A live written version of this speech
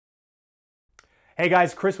Hey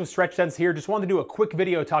guys, Chris with StretchSense here. Just wanted to do a quick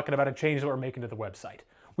video talking about a change that we're making to the website.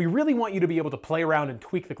 We really want you to be able to play around and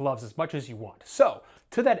tweak the gloves as much as you want. So,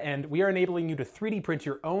 to that end, we are enabling you to 3D print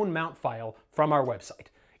your own mount file from our website.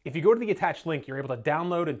 If you go to the attached link, you're able to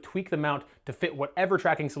download and tweak the mount to fit whatever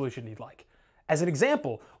tracking solution you'd like. As an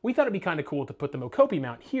example, we thought it'd be kind of cool to put the mocopi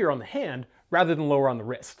mount here on the hand rather than lower on the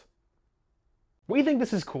wrist. We think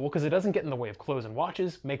this is cool because it doesn't get in the way of clothes and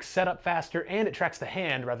watches, makes setup faster, and it tracks the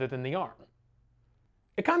hand rather than the arm.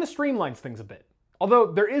 It kind of streamlines things a bit, although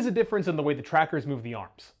there is a difference in the way the trackers move the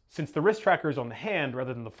arms, since the wrist tracker is on the hand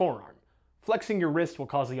rather than the forearm. Flexing your wrist will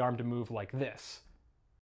cause the arm to move like this.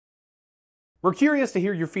 We're curious to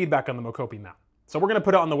hear your feedback on the mocopi mount, so we're going to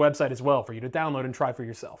put it on the website as well for you to download and try for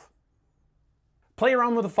yourself. Play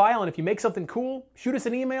around with the file, and if you make something cool, shoot us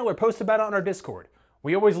an email or post about it on our Discord.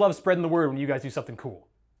 We always love spreading the word when you guys do something cool.